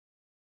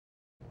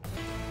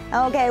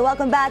Okay,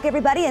 welcome back,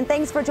 everybody, and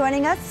thanks for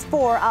joining us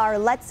for our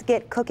Let's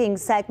Get Cooking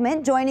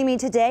segment. Joining me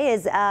today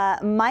is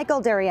Michael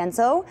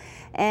J-Alonzo,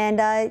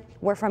 and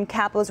we're from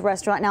Capos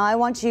restaurant. Now, I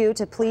want you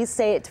to please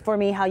say it for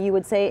me how you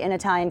would say it in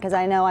Italian, because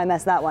I know I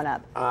messed that one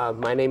up.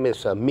 My name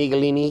is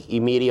Miguelini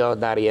Emilio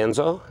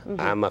D'Arienzo.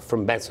 I'm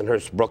from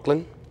Bensonhurst,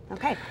 Brooklyn.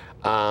 Okay.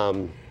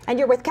 And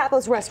you're with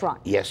Capos restaurant.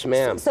 Yes,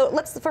 ma'am. So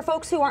let's, for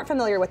folks who aren't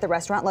familiar with the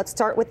restaurant, let's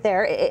start with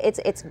there.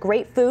 It's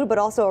great food, but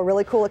also a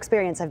really cool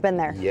experience. I've been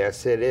there.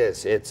 Yes, it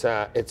is. It's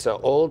an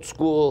old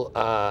school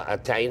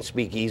Italian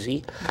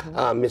speakeasy.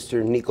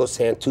 Mr. Nico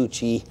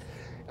Santucci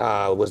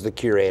was the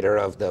curator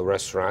of the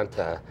restaurant.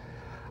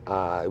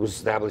 It was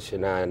established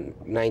in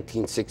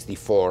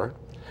 1964.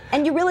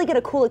 And you really get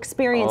a cool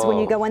experience when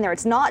you go in there.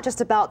 It's not just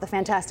about the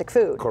fantastic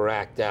food.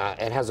 Correct.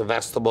 It has a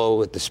vestibule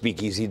with the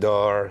speakeasy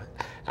door.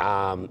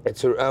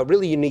 It's a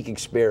really unique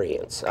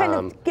experience. Kind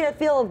of get a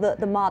feel of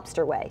the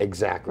mobster way.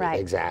 Exactly, right.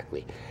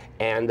 Exactly.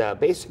 And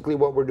basically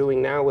what we're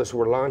doing now is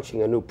we're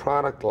launching a new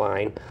product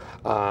line.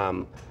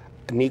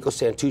 Nico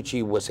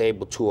Santucci was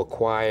able to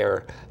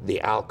acquire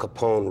the Al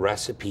Capone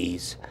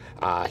recipes.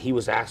 He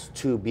was asked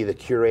to be the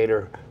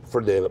curator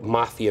for the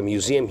Mafia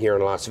Museum here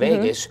in Las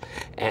Vegas,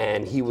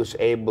 and he was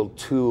able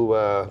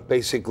to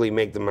basically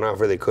make them an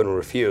offer they couldn't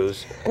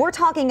refuse. We're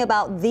talking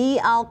about the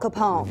Al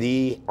Capone.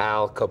 The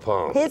Al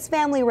Capone. His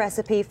family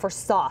recipe for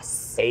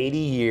sauce. 80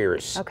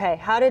 years. Okay,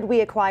 how did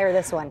we acquire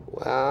this one?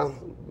 Well,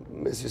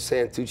 Mr.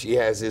 Santucci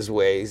has his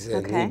ways,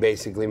 and he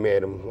basically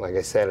made them, like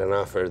I said, an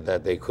offer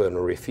that they couldn't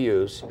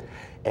refuse.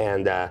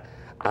 And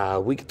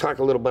we could talk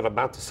a little bit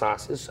about the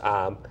sauces.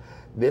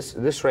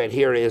 This right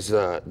here is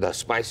the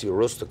spicy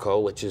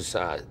rustico, which is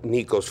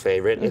Nico's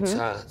favorite. It's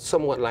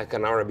somewhat like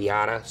an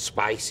arrabbiata,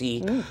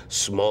 spicy,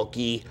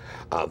 smoky,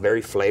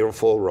 very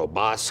flavorful,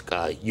 robust.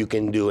 You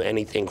can do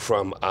anything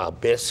from a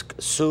bisque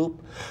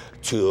soup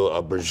to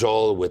a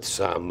brajol with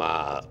some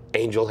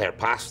angel hair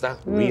pasta,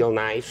 real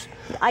nice.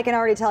 I can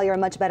already tell you're a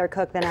much better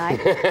cook than I.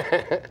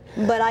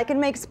 But I can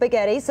make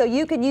spaghetti, so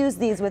you can use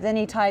these with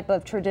any type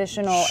of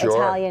traditional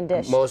Italian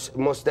dish.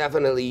 Most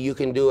definitely, you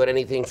can do it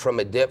anything from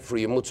a dip for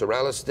your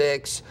mozzarella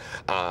sticks,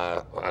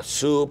 a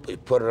soup, you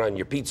put it on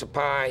your pizza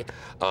pie,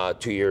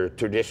 to your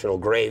traditional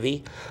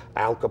gravy.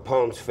 Al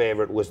Capone's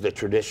favorite was the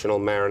traditional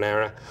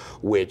marinara,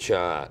 which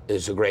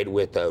is great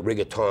with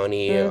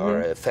rigatoni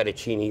or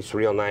fettuccine. It's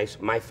real nice.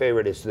 My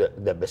favorite is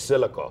the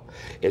basilico.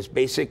 It's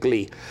basically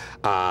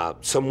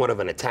somewhat of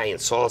an Italian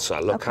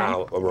salsa. Look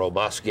how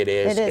robust it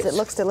is. It is. It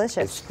looks delicious.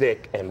 It's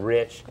thick and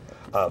rich,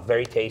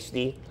 very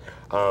tasty.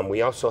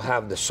 We also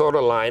have the soda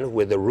line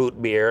with the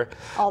root beer.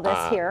 All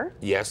this here?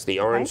 Yes,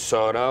 the orange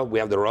soda. We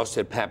have the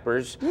roasted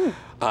peppers.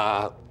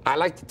 I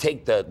like to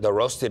take the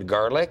roasted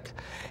garlic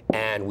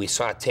and we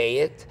saute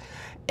it.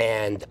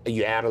 And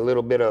you add a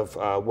little bit of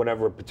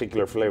whatever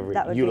particular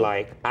flavor you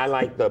like. I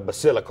like the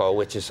basilico,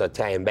 which is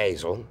Italian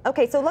basil.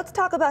 Okay, so let's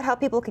talk about how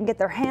people can get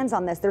their hands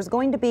on this. There's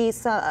going to be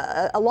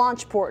a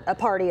launch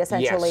party,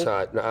 essentially.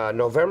 Yes,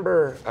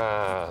 November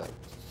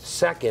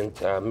 2nd,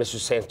 Mr.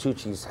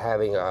 Santucci's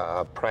having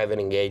a private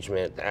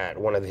engagement at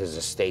one of his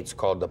estates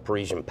called the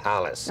Parisian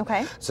Palace.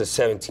 Okay. It's a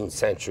 17th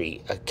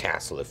century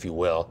castle, if you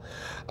will.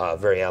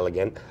 Very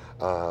elegant.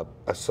 A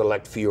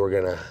select few are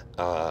going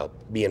to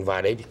be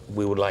invited.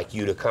 We would like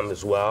you to come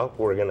as well.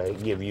 We're going to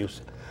give you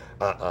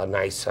a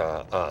nice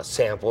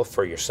sample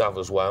for yourself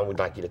as well. We'd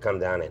like you to come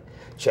down and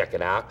check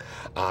it out.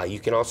 You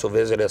can also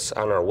visit us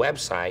on our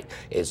website.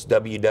 It's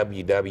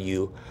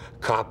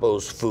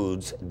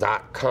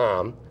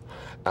www.caposfoods.com.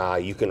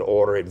 You can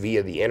order it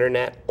via the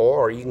internet,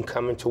 or you can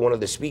come into one of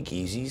the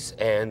speakeasies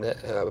and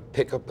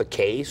pick up a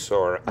case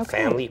or a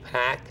family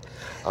pack.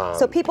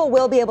 So people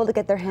will be able to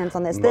get their hands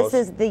on this. This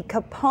is the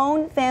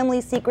Capone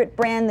family secret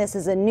brand. This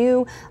is a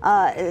new,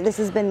 this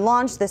has been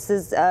launched. This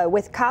is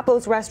with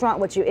Capos restaurant,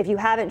 which if you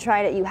haven't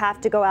tried it, you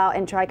have to go out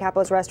and try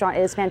Capos restaurant.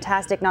 It is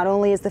fantastic. Not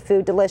only is the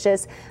food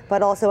delicious,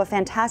 but also a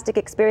fantastic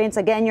experience.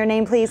 Again, your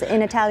name, please,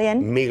 in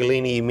Italian.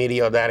 Miguelini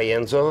Emilio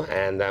D'Arienzo,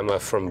 and I'm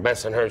from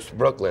Bensonhurst,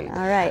 Brooklyn.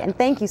 All right, and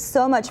thank you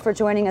so much for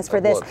joining us for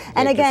this.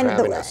 And again,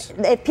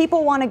 if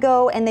people want to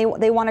go and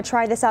they want to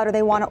try this out or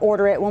they want to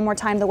order it, one more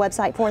time, the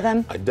website for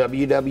them.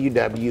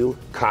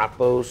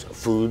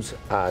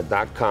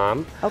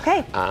 www.caposfoods.com.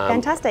 Okay,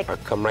 fantastic. Or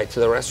come right to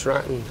the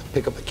restaurant and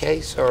pick up a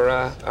case or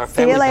our family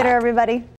See you later, pack. everybody.